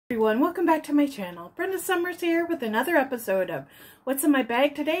Everyone, welcome back to my channel. Brenda Summers here with another episode of What's in My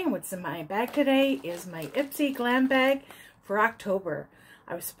Bag Today. And what's in my bag today is my IPSY Glam bag for October.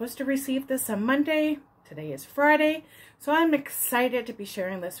 I was supposed to receive this on Monday. Today is Friday, so I'm excited to be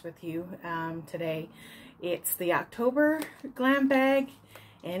sharing this with you today. It's the October Glam bag,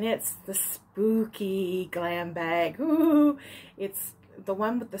 and it's the spooky glam bag. Ooh, it's the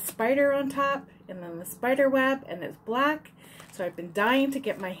one with the spider on top and then the spider web, and it's black. So I've been dying to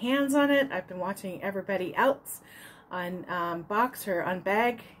get my hands on it. I've been watching everybody else on box or on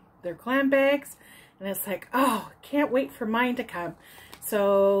bag their glam bags, and it's like, oh, can't wait for mine to come.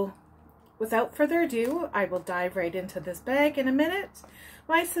 So without further ado, I will dive right into this bag in a minute.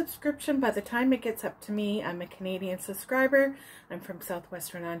 My subscription, by the time it gets up to me, I'm a Canadian subscriber. I'm from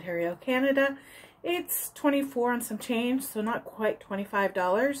Southwestern Ontario, Canada. It's $24 and some change, so not quite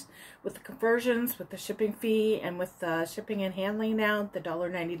 $25 with the conversions, with the shipping fee, and with the shipping and handling now, the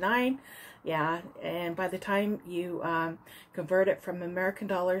 $1.99. Yeah, and by the time you convert it from American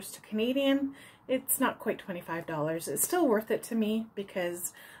dollars to Canadian, it's not quite $25. It's still worth it to me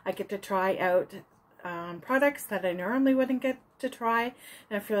because I get to try out products that I normally wouldn't get to try,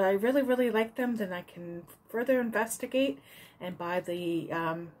 and if I really, really like them, then I can further investigate and buy the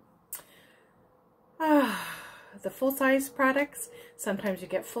full-size products. Sometimes you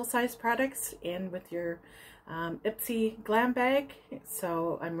get full-size products in with your IPSY Glam bag,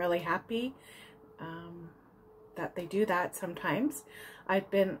 so I'm really happy that they do that sometimes. I've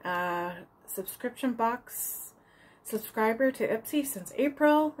been a subscription box subscriber to IPSY since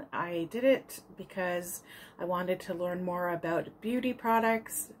April. I did it because I wanted to learn more about beauty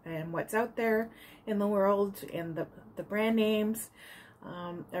products and what's out there in the world and the brand names.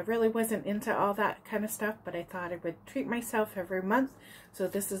 I really wasn't into all that kind of stuff, but I thought I would treat myself every month. So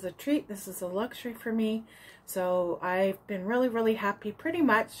this is a treat. This is a luxury for me. So I've been really, really happy pretty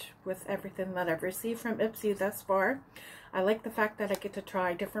much with everything that I've received from IPSY thus far. I like the fact that I get to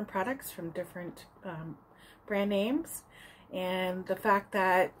try different products from different brand names, and the fact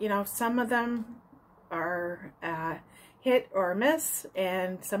that, you know, some of them are hit or miss,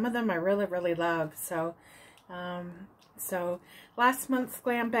 and some of them I really, really love. So so last month's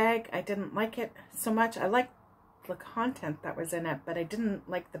glam bag, I didn't like it so much. I liked the content that was in it, but I didn't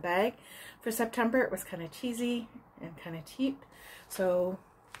like the bag. For September, it was kind of cheesy and kind of cheap. So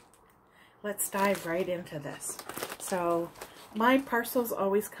let's dive right into this. So my parcels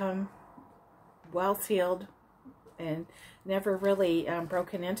always come well sealed and never really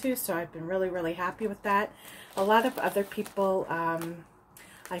broken into, so I've been really, really happy with that. A lot of other people,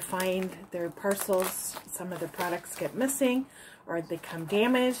 I find their parcels, some of their products get missing or they come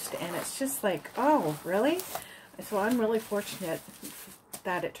damaged, and it's just like, oh, really? So I'm really fortunate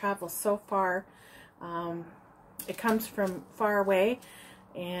that it travels so far. It comes from far away,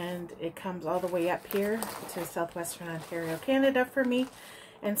 and it comes all the way up here to Southwestern Ontario, Canada for me.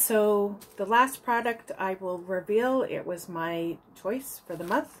 And so the last product I will reveal, it was my choice for the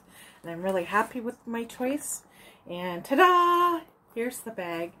month, and I'm really happy with my choice. And ta-da! Here's the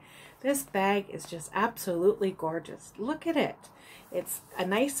bag. This bag is just absolutely gorgeous. Look at it. It's a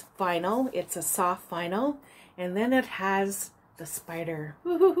nice vinyl. It's a soft vinyl. And then it has the spider.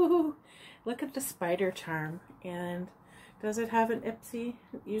 Woo-hoo-hoo-hoo. Look at the spider charm. And does it have an IPSY?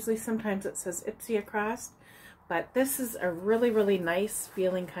 Usually sometimes it says IPSY across. But this is a really, really nice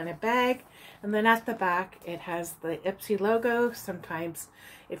feeling kind of bag. And then at the back, it has the IPSY logo. Sometimes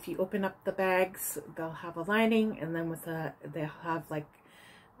if you open up the bags, they'll have a lining, and then with they'll have like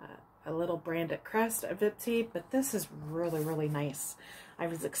a little branded crest of IPSY. But this is really, really nice. I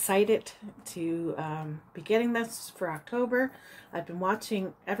was excited to be getting this for October. I've been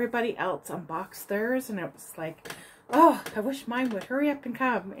watching everybody else unbox theirs, and it was like, oh, I wish mine would hurry up and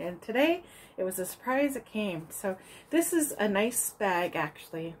come. And today, it was a surprise it came. So this is a nice bag,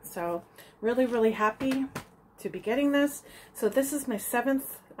 actually. So really, really happy to be getting this. So this is my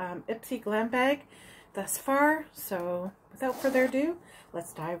 7th IPSY Glam bag thus far. So without further ado,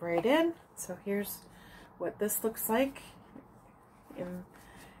 let's dive right in. So here's what this looks like.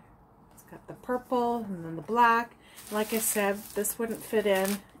 It's got the purple and then the black. Like I said, this wouldn't fit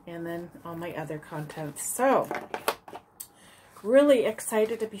in, and then all my other contents. So really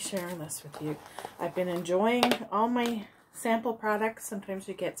excited to be sharing this with you. I've been enjoying all my sample products. Sometimes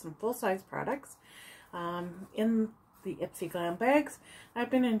you get some full-size products in the IPSY Glam bags. I've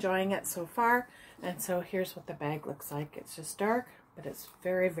been enjoying it so far, and so here's what the bag looks like. It's just dark, but it's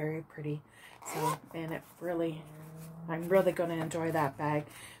very, very pretty. So, and it really, I'm really going to enjoy that bag.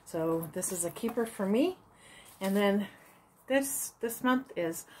 So this is a keeper for me. And then this month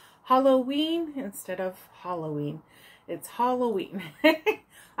is Haul-Oween instead of Haul-Oween. It's Haul-Oween.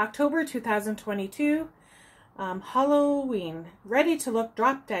 October 2022. Haul-Oween. Ready to look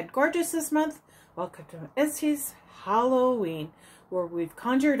drop dead gorgeous this month? Welcome to IPSY's Haul-Oween, where we've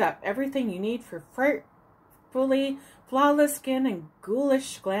conjured up everything you need for fully flawless skin and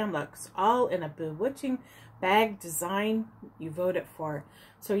ghoulish glam looks, all in a bewitching bag design you voted for.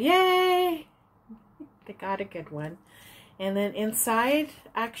 So yay! They got a good one. And then inside,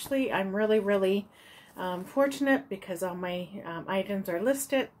 actually, I'm really fortunate because all my items are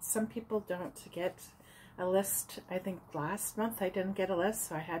listed. Some people don't get a list. I think last month I didn't get a list,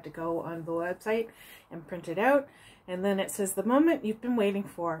 so I had to go on the website and print it out. And then it says, the moment you've been waiting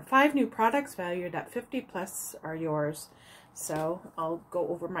for. 5 new products valued at $50+ are yours. So I'll go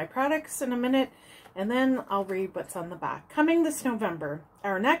over my products in a minute, and then I'll read what's on the back. Coming this November,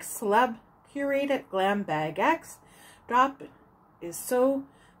 our next celeb curated glam bag X drop is so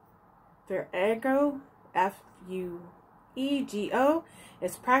Fuego, Fuego.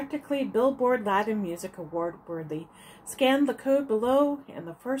 It's practically Billboard Latin Music Award worthy. Scan the code below and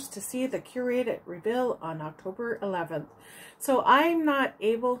the first to see the curated reveal on October 11th. So I'm not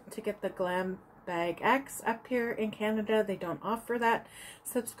able to get the Glam Bag X up here in Canada. They don't offer that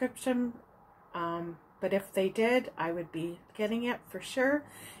subscription. But if they did, I would be getting it for sure.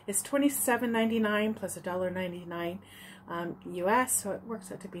 It's $27.99 plus $1.99 US, so it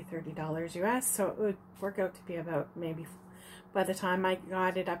works out to be $30 US. So it would work out to be about, maybe by the time I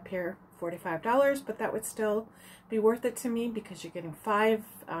got it up here, $45, but that would still be worth it to me because you're getting 5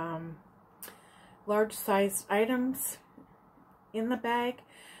 large sized items in the bag.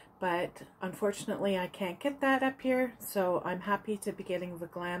 But unfortunately I can't get that up here, so I'm happy to be getting the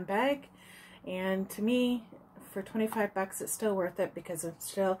Glam Bag. And to me, for 25 bucks, it's still worth it because I'm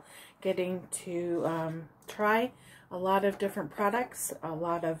still getting to try a lot of different products, a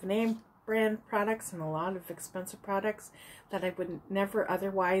lot of name brand products, and a lot of expensive products that I would never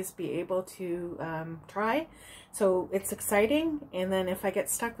otherwise be able to try. So it's exciting. And then if I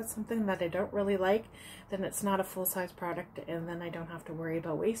get stuck with something that I don't really like, then it's not a full-size product, and then I don't have to worry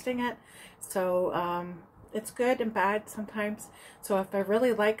about wasting it. So it's good and bad sometimes. So if I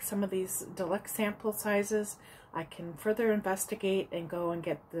really like some of these deluxe sample sizes, I can further investigate and go and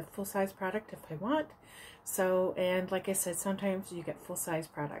get the full-size product if I want. So, and like I said, sometimes you get full-size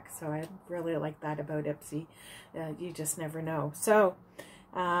products. So I really like that about IPSY. You just never know. So,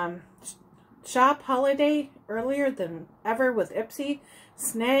 shop holiday earlier than ever with IPSY.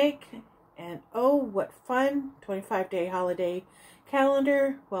 Snag, and oh, what fun, 25-day holiday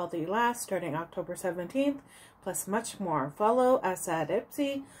calendar while they last, starting October 17th, plus much more. Follow us at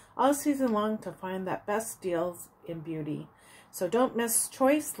IPSY all season long to find that best deals in beauty. So don't miss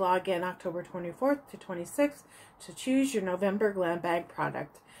choice. Log in October 24th to 26th to choose your November Glam Bag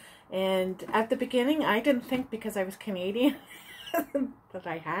product. And at the beginning, I didn't think because I was Canadian that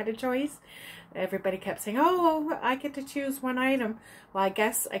I had a choice. Everybody kept saying, oh, I get to choose one item. Well, I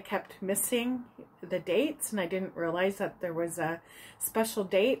guess I kept missing the dates, and I didn't realize that there was a special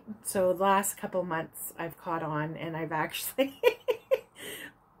date. So the last couple months I've caught on, and I've actually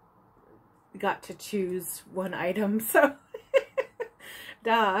got to choose one item. So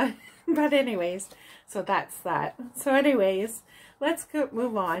duh. But anyways, so that's that. So anyways, let's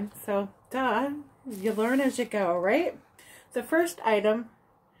move on. So duh, you learn as you go, right? The first item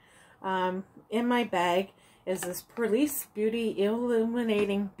in my bag is this Police Beauty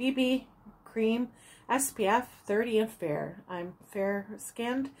Illuminating BB Cream SPF 30 and fair. I'm fair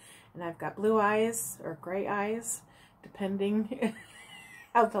skinned, and I've got blue eyes or gray eyes, depending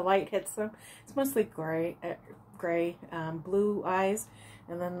how the light hits them. It's mostly gray, blue eyes,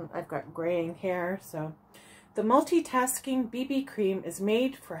 and then I've got graying hair. So the multitasking BB cream is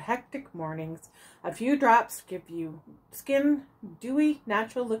made for hectic mornings. A few drops give you skin dewy,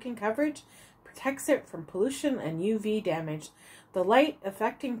 natural looking coverage, protects it from pollution and UV damage. The light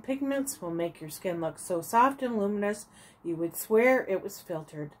affecting pigments will make your skin look so soft and luminous you would swear it was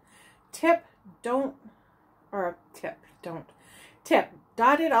filtered. Tip, dot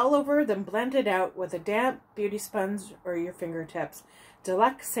it all over, then blend it out with a damp beauty sponge or your fingertips.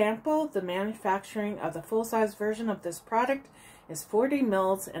 Deluxe sample. The manufacturing of the full-size version of this product is 40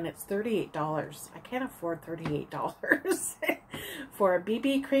 mils, and it's $38. I can't afford $38 for a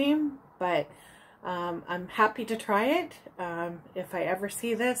BB cream, but I'm happy to try it. If I ever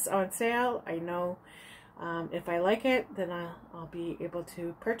see this on sale, I know if I like it, then I'll be able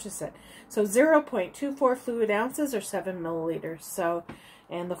to purchase it. So 0.24 fluid ounces or 7 milliliters. So,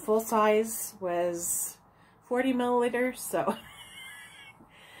 and the full size was 40 milliliters. So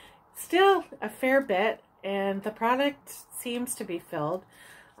still a fair bit, and the product seems to be filled.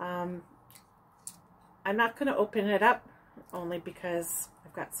 I'm not going to open it up only because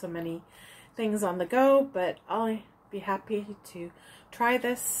I've got so many things on the go, but I'll be happy to try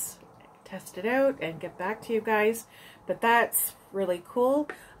this, test it out, and get back to you guys. But that's really cool.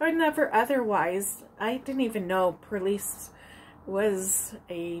 I didn't even know Perlice was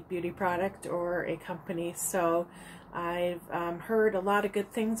a beauty product or a company, so I've heard a lot of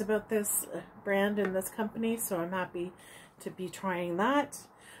good things about this brand and this company, so I'm happy to be trying that.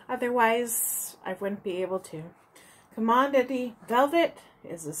 Otherwise, I wouldn't be able to. Commodity Velvet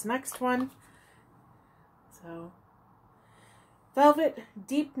is this next one. So, Velvet,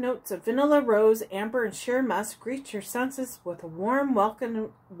 deep notes of vanilla, rose, amber, and sheer musk greet your senses with a warm,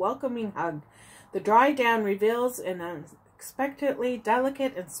 welcoming hug. The dry down reveals an unexpectedly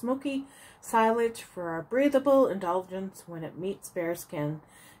delicate and smoky silage for our breathable indulgence when it meets bare skin.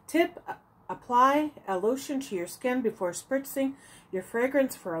 Tip, apply a lotion to your skin before spritzing your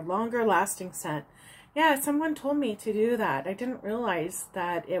fragrance for a longer lasting scent. Yeah, someone told me to do that. I didn't realize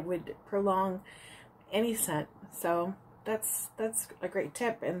that it would prolong any scent. So that's a great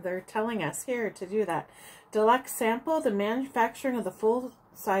tip, and they're telling us here to do that. Deluxe sample, the manufacturing of the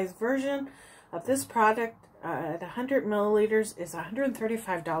full-size version of this product at 100 milliliters is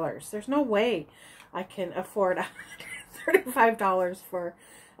 $135. There's no way I can afford $135 for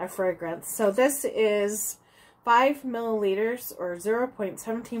a fragrance. So this is 5 milliliters or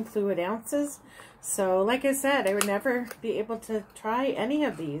 0.17 fluid ounces. So like I said, I would never be able to try any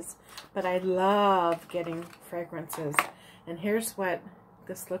of these, but I love getting fragrances. And here's what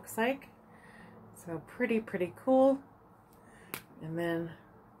this looks like. So pretty cool. And then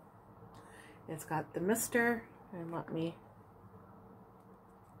it's got the mister, and let me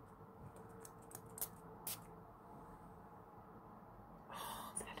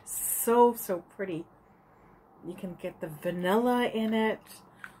that is so pretty. You can get the vanilla in it.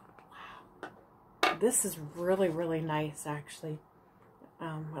 Wow, this is really nice actually.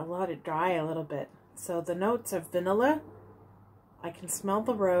 I let it dry a little bit. So the notes of vanilla, I can smell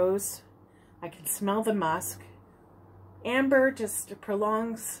the rose, I can smell the musk. Amber just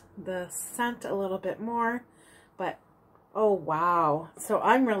prolongs the scent a little bit more, but oh wow. So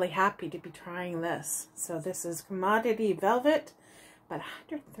I'm really happy to be trying this. So this is Commodity Velvet, but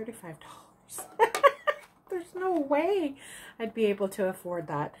 $135. There's no way I'd be able to afford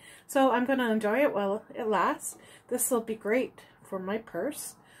that. So I'm going to enjoy it while it lasts. This will be great for my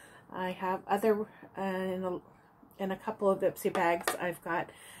purse. I have other, in a couple of IPSY bags, I've got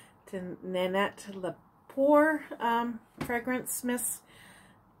Nanette Lepore fragrance mists,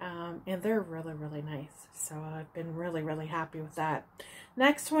 and they're really nice. So I've been really happy with that.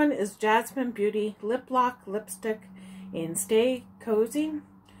 Next one is Jasmine Beauty Lip Lock Lipstick in Stay Cozy.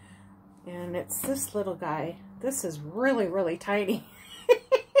 And it's this little guy. This is really tiny.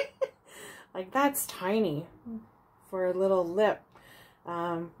 Like, that's tiny for a little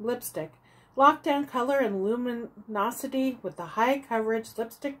lipstick. Lockdown color and luminosity with the high coverage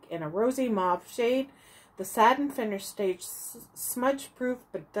lipstick in a rosy mauve shade. The satin finish stays smudge proof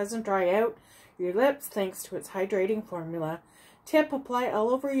but doesn't dry out your lips thanks to its hydrating formula. Tip, apply all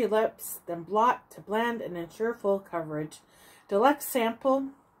over your lips, then blot to blend and ensure full coverage. Deluxe sample.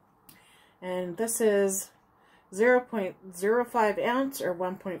 And this is 0.05 ounce or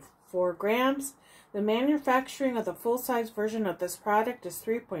 1.4 grams. The manufacturing of the full-size version of this product is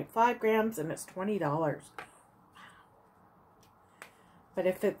 3.5 grams and it's $20. But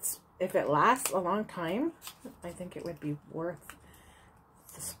if it lasts a long time, I think it would be worth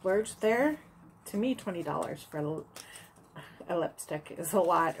the splurge there. To me, $20 for a lipstick is a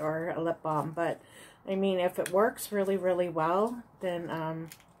lot, or a lip balm. But I mean, if it works really well, then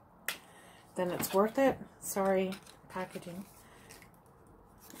it's worth it. Sorry, packaging.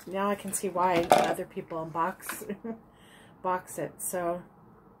 Now I can see why other people box it. So,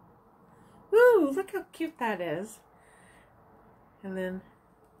 ooh, look how cute that is. And then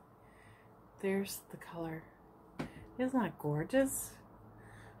there's the color. Isn't that gorgeous?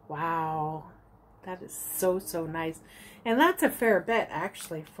 Wow, that is so nice. And that's a fair bit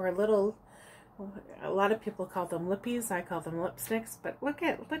actually for a little. A lot of people call them lippies. I call them lipsticks. But look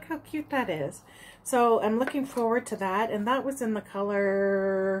how cute that is. So I'm looking forward to that. And that was in the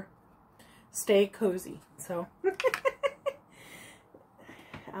color Stay Cozy. So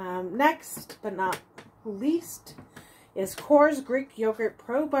next but not least is Core's Greek Yogurt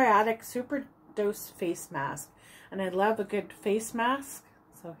Probiotic Super Dose Face Mask. And I love a good face mask.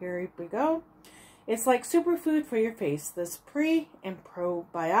 So here we go. It's like superfood for your face. This pre and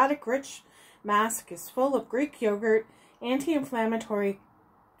probiotic rich mask is full of Greek yogurt, anti-inflammatory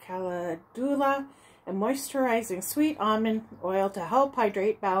calendula, and moisturizing sweet almond oil to help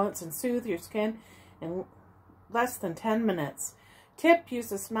hydrate, balance, and soothe your skin in less than 10 minutes. Tip, use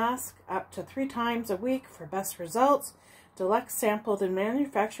this mask up to 3 times a week for best results. Deluxe sampled in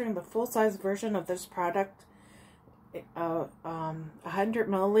manufacturing the full-size version of this product. 100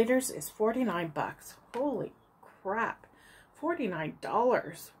 milliliters is $49. Holy crap.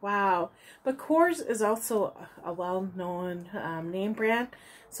 $49. Wow. But Coors is also a well-known name brand.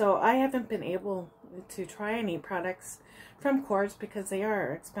 So I haven't been able to try any products from Coors because they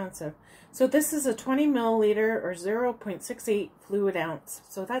are expensive. So this is a 20 milliliter or 0.68 fluid ounce.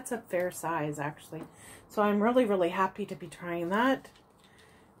 So that's a fair size actually. So I'm really, really happy to be trying that.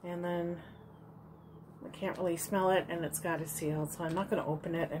 And then I can't really smell it and it's got a seal. So I'm not going to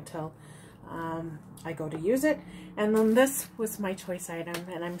open it until I go to use it. And then this was my choice item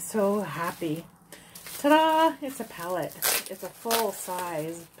and I'm so happy. Ta-da! It's a palette. It's a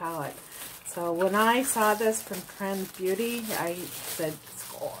full-size palette. So when I saw this from Trend Beauty, I said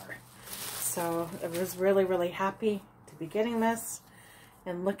score. So I was really, really happy to be getting this.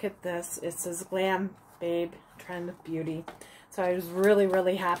 And look at this. It says Glam Babe Trend Beauty. So I was really,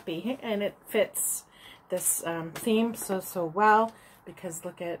 really happy. And it fits this theme so well. Because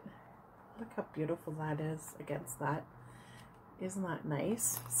look how beautiful that is against that. Isn't that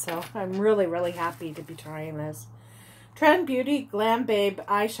nice? So I'm really, really happy to be trying this. Trend Beauty Glam Babe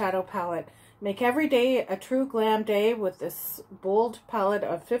Eyeshadow Palette. Make every day a true glam day with this bold palette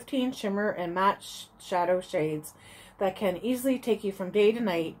of 15 shimmer and matte shadow shades that can easily take you from day to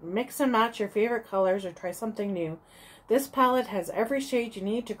night. Mix and match your favorite colors or try something new. This palette has every shade you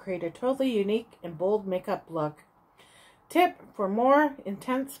need to create a totally unique and bold makeup look. Tip, for more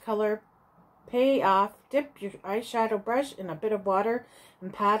intense color payoff, dip your eyeshadow brush in a bit of water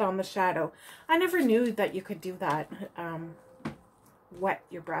and pat on the shadow. I never knew that you could do that. Wet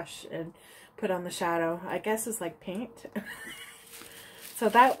your brush and put on the shadow. I guess it's like paint. So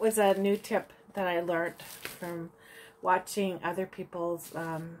that was a new tip that I learned from watching other people's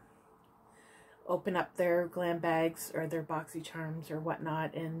open up their glam bags or their boxy charms or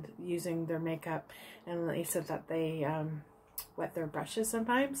whatnot and using their makeup. And they said that they wet their brushes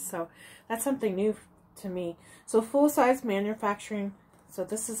sometimes. So that's something new to me. So full-size manufacturing. So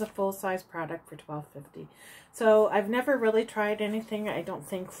this is a full-size product for $12.50. So I've never really tried anything, I don't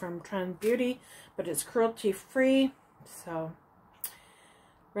think, from Trend Beauty, but it's cruelty-free. So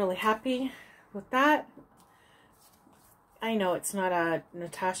really happy with that. I know it's not a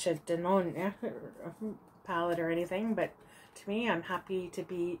Natasha Denona palette or anything, but to me, I'm happy to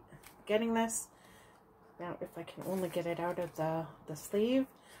be getting this. Now, if I can only get it out of the sleeve,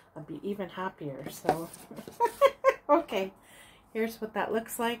 I'll be even happier. So, okay. Here's what that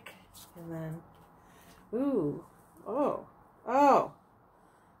looks like. And then, ooh, oh,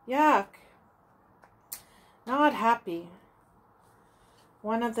 yuck. Not happy.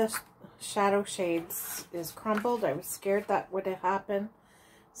 One of the shadow shades is crumbled. I was scared that would happen.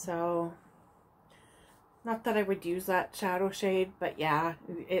 So, not that I would use that shadow shade, but yeah,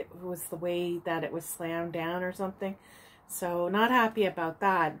 it was the way that it was slammed down or something. So, not happy about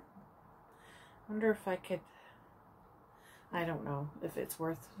that. Wonder if I could... I don't know if it's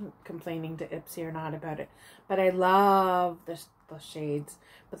worth complaining to IPSY or not about it. But I love the shades.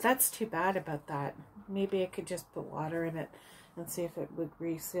 But that's too bad about that. Maybe I could just put water in it and see if it would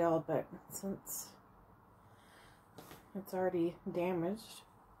reseal. But since it's already damaged.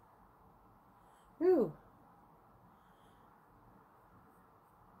 Ooh.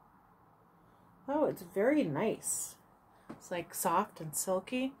 Oh, it's very nice. It's like soft and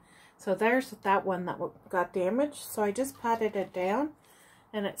silky. So there's that one that got damaged. So I just patted it down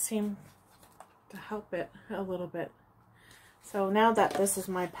and it seemed to help it a little bit. So now that this is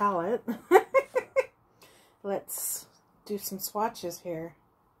my palette, let's do some swatches here.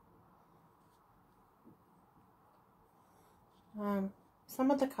 Some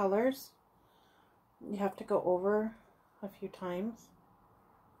of the colors you have to go over a few times.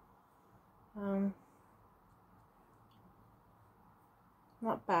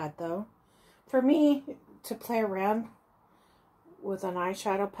 Not bad though. For me to play around with an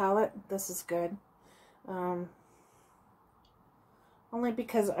eyeshadow palette, this is good. Only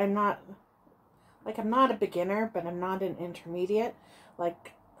because I'm not a beginner, but I'm not an intermediate.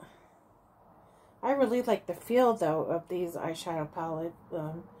 Like, I really like the feel though of these eyeshadow palette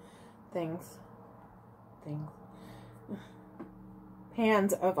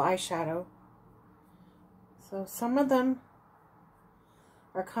pans of eyeshadow. So some of them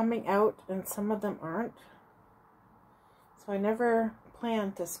are coming out and some of them aren't. So I never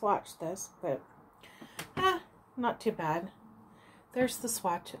planned to swatch this, but not too bad. There's the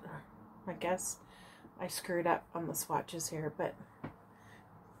swatch. I guess I screwed up on the swatches here, but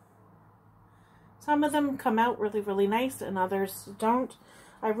Some of them come out really, really nice and others don't.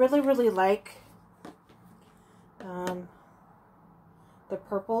 I really, really like the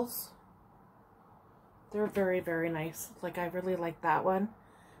purples. They're very, very nice. Like, I really like that one.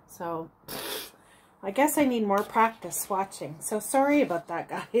 So, I guess I need more practice swatching. So, sorry about that,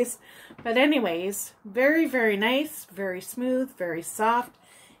 guys. But anyways, very, very nice. Very smooth, very soft,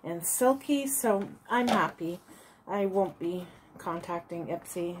 and silky. So, I'm happy. I won't be contacting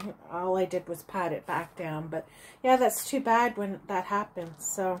IPSY. All I did was pat it back down. But, yeah, that's too bad when that happens.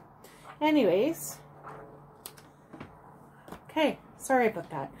 So, anyways. Okay, sorry about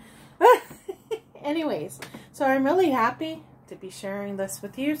that. Anyways, so I'm really happy to be sharing this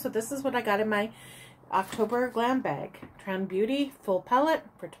with you. So this is what I got in my October glam bag. Trend Beauty full palette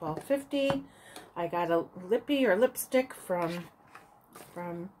for $12.50. I got a lippy or lipstick from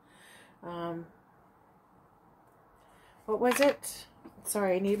what was it?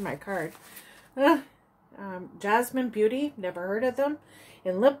 Sorry, I need my card. Jasmine Beauty, never heard of them.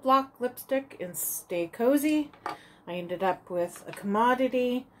 In Lip Lock lipstick in Stay Cozy. I ended up with a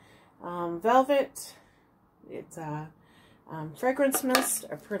commodity velvet. It's a fragrance mist,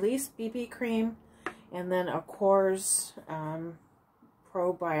 a Perlice BB cream, and then a Kors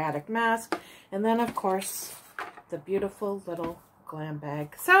probiotic mask, and then of course the beautiful little glam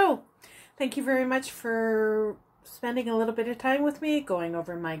bag. So thank you very much for spending a little bit of time with me going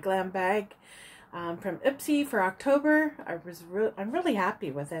over my glam bag from IPSY for October. I'm really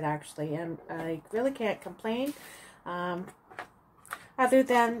happy with it, actually, and I really can't complain. Other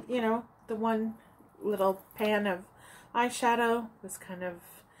than, you know, the one little pan of eyeshadow was kind of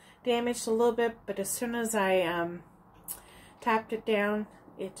damaged a little bit, but as soon as I tapped it down,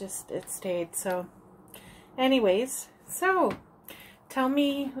 it stayed. So anyways, so tell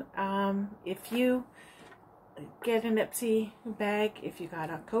me if you get an IPSY bag, if you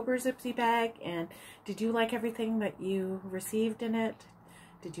got October's IPSY bag, and did you like everything that you received in it?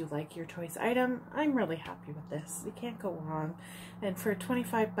 Did you like your choice item? I'm really happy with this. You can't go wrong. And for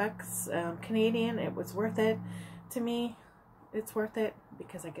 25 bucks Canadian, it was worth it. To me, it's worth it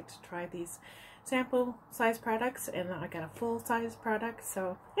because I get to try these sample size products, and I got a full size product.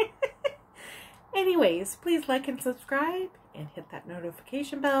 So anyways, please like and subscribe and hit that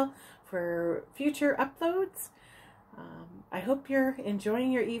notification bell for future uploads. I hope you're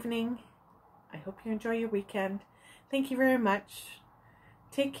enjoying your evening. I hope you enjoy your weekend. Thank you very much.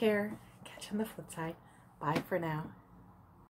 Take care. Catch you on the flip side. Bye for now.